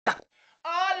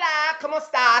Hola, ¿cómo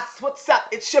estás? What's up?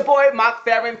 It's your boy, Mark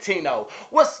Farentino.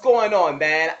 What's going on,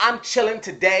 man? I'm chilling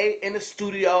today in the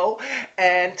studio,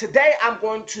 and today I'm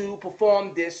going to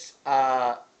perform this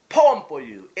poem for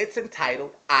you. It's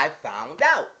entitled, I Found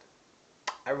Out.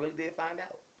 I really did find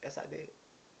out. Yes, I did.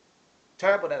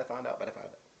 Terrible that I found out, but I found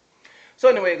out. So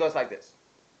anyway, it goes like this.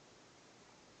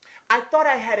 I thought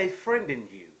I had a friend in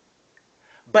you,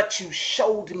 but you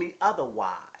showed me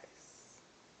otherwise.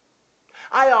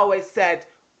 I always said,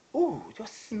 ooh, your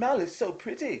smell is so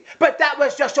pretty. But that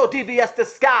was just your devious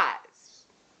disguise.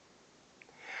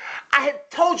 I had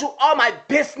told you all my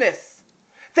business,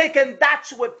 thinking that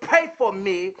you would pray for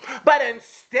me, but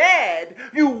instead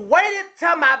you waited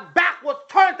till my back was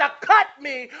turned to cut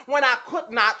me when I could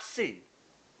not see.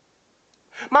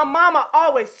 My mama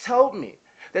always told me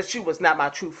that she was not my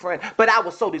true friend, but I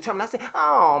was so determined. I said,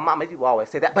 oh, mama, you always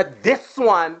say that, but this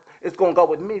one is going to go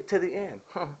with me to the end.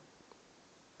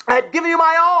 I had given you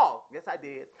my all. Yes, I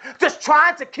did. Just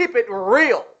trying to keep it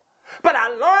real. But I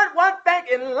learned one thing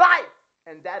in life,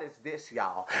 and that is this,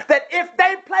 y'all. That if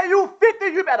they play you 50,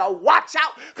 you better watch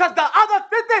out, because the other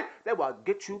 50, they will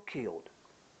get you killed.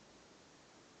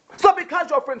 So because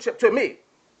your friendship to me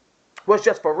was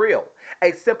just for real,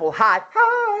 a simple hi,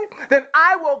 then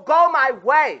I will go my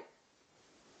way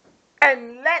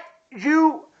and let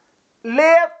you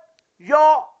live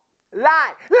your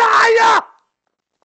life. Liar!